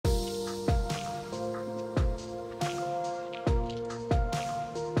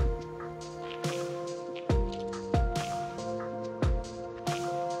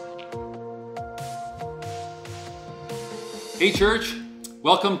Hey church,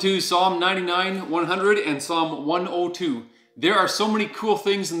 welcome to Psalm 99, 100 and Psalm 102. There are so many cool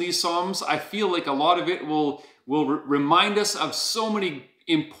things in these Psalms. I feel like a lot of it will remind us of so many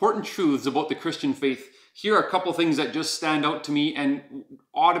important truths about the Christian faith. Here are a couple things that just stand out to me and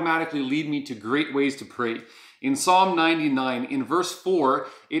automatically lead me to great ways to pray. In Psalm 99, in verse 4,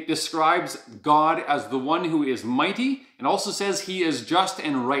 it describes God as the one who is mighty and also says he is just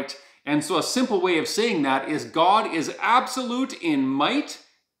and right. And so a simple way of saying that is God is absolute in might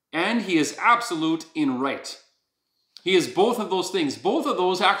and he is absolute in right. He is both of those things. Both of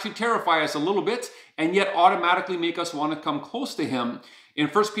those actually terrify us a little bit and yet automatically make us want to come close to him. In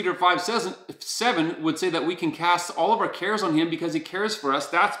 1 Peter 5:7 would say that we can cast all of our cares on him because he cares for us.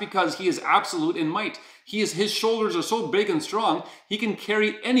 That's because he is absolute in might. His shoulders are so big and strong, he can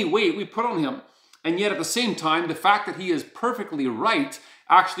carry any weight we put on him. And yet at the same time, the fact that he is perfectly right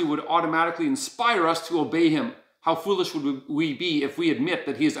actually would automatically inspire us to obey him. How foolish would we be if we admit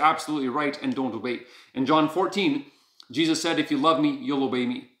that he is absolutely right and don't obey? In John 14, Jesus said, if you love me, you'll obey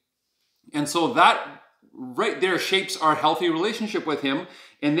me. And so that right there shapes our healthy relationship with him.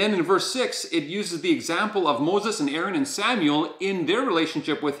 And then in verse 6, it uses the example of Moses and Aaron and Samuel in their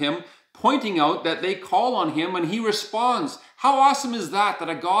relationship with him, pointing out that they call on him and he responds. How awesome is that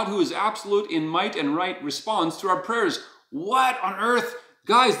a God who is absolute in might and right responds to our prayers? What on earth?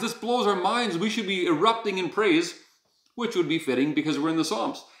 Guys, this blows our minds. We should be erupting in praise, which would be fitting because we're in the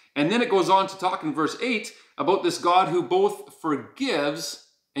Psalms. And then it goes on to talk in verse 8 about this God who both forgives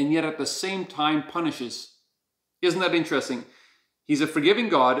and yet at the same time punishes. Isn't that interesting? He's a forgiving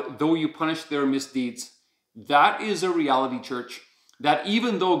God, though you punish their misdeeds. That is a reality, church. That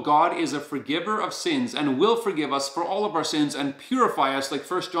even though God is a forgiver of sins and will forgive us for all of our sins and purify us, like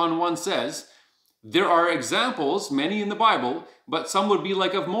 1 John 1 says, there are examples, many in the Bible, but some would be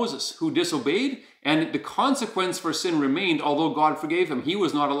like of Moses, who disobeyed, and the consequence for sin remained, although God forgave him. He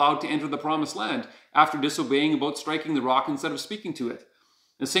was not allowed to enter the promised land after disobeying about striking the rock instead of speaking to it.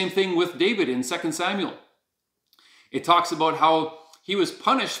 The same thing with David in 2 Samuel. It talks about how he was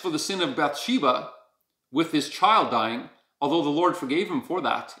punished for the sin of Bathsheba with his child dying, although the Lord forgave him for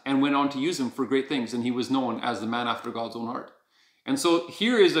that and went on to use him for great things, and he was known as the man after God's own heart. And so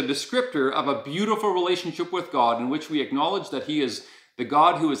here is a descriptor of a beautiful relationship with God in which we acknowledge that he is the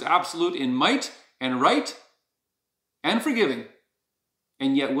God who is absolute in might and right and forgiving,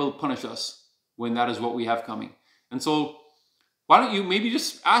 and yet will punish us when that is what we have coming. And so why don't you maybe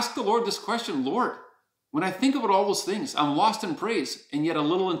just ask the Lord this question, Lord, when I think about all those things, I'm lost in praise and yet a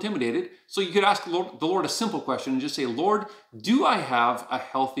little intimidated. So you could ask the Lord a simple question and just say, Lord, do I have a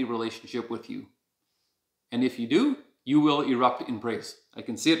healthy relationship with you? And if you do, you will erupt in praise. I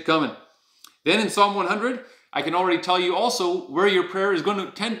can see it coming. Then in Psalm 100, I can already tell you also where your prayer is going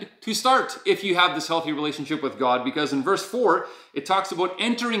to tend to start if you have this healthy relationship with God, because in verse 4, it talks about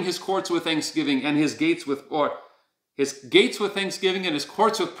entering his courts with thanksgiving and his gates with thanksgiving and his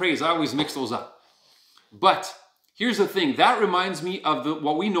courts with praise. I always mix those up. But here's the thing. That reminds me of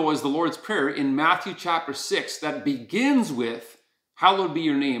what we know as the Lord's Prayer in Matthew chapter 6 that begins with, hallowed be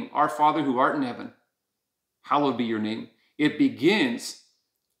your name, our Father who art in heaven. Hallowed be your name. It begins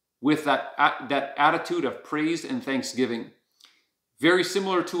with that attitude of praise and thanksgiving. Very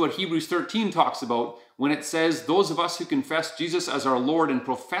similar to what Hebrews 13 talks about when it says those of us who confess Jesus as our Lord and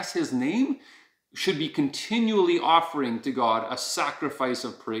profess his name should be continually offering to God a sacrifice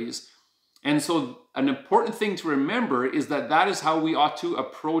of praise. And so an important thing to remember is that is how we ought to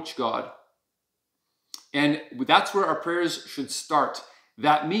approach God. And that's where our prayers should start.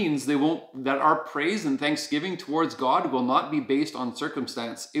 That means that our praise and thanksgiving towards God will not be based on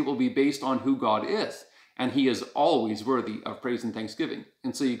circumstance. It will be based on who God is. And he is always worthy of praise and thanksgiving.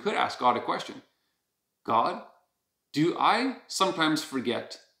 And so you could ask God a question. God, do I sometimes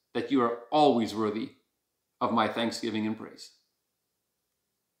forget that you are always worthy of my thanksgiving and praise?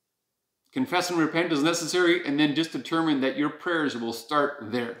 Confess and repent as necessary, and then just determine that your prayers will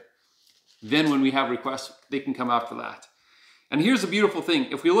start there. Then when we have requests, they can come after that. And here's the beautiful thing.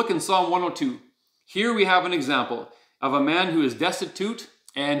 If we look in Psalm 102, here we have an example of a man who is destitute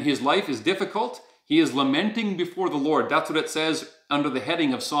and his life is difficult. He is lamenting before the Lord. That's what it says under the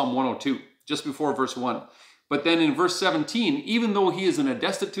heading of Psalm 102, just before verse 1. But then in verse 17, even though he is in a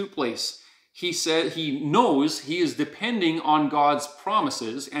destitute place, he said he knows he is depending on God's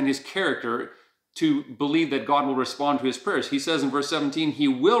promises and his character to believe that God will respond to his prayers. He says in verse 17, he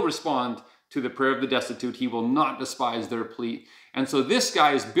will respond to the prayer of the destitute. He will not despise their plea. And so this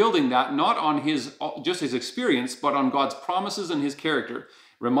guy is building that not on just his experience, but on God's promises and his character.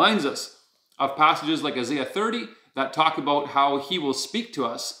 Reminds us of passages like Isaiah 30 that talk about how he will speak to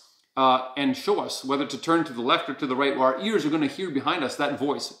us and show us whether to turn to the left or to the right. Our ears are going to hear behind us that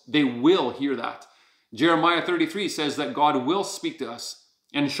voice. They will hear that. Jeremiah 33 says that God will speak to us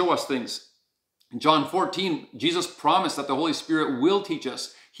and show us things. In John 14, Jesus promised that the Holy Spirit will teach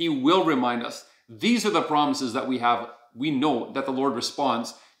us. He will remind us. These are the promises that we have. We know that the Lord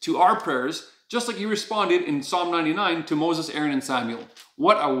responds to our prayers, just like he responded in Psalm 99 to Moses, Aaron, and Samuel.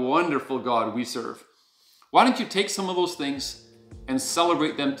 What a wonderful God we serve. Why don't you take some of those things and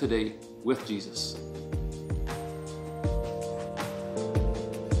celebrate them today with Jesus?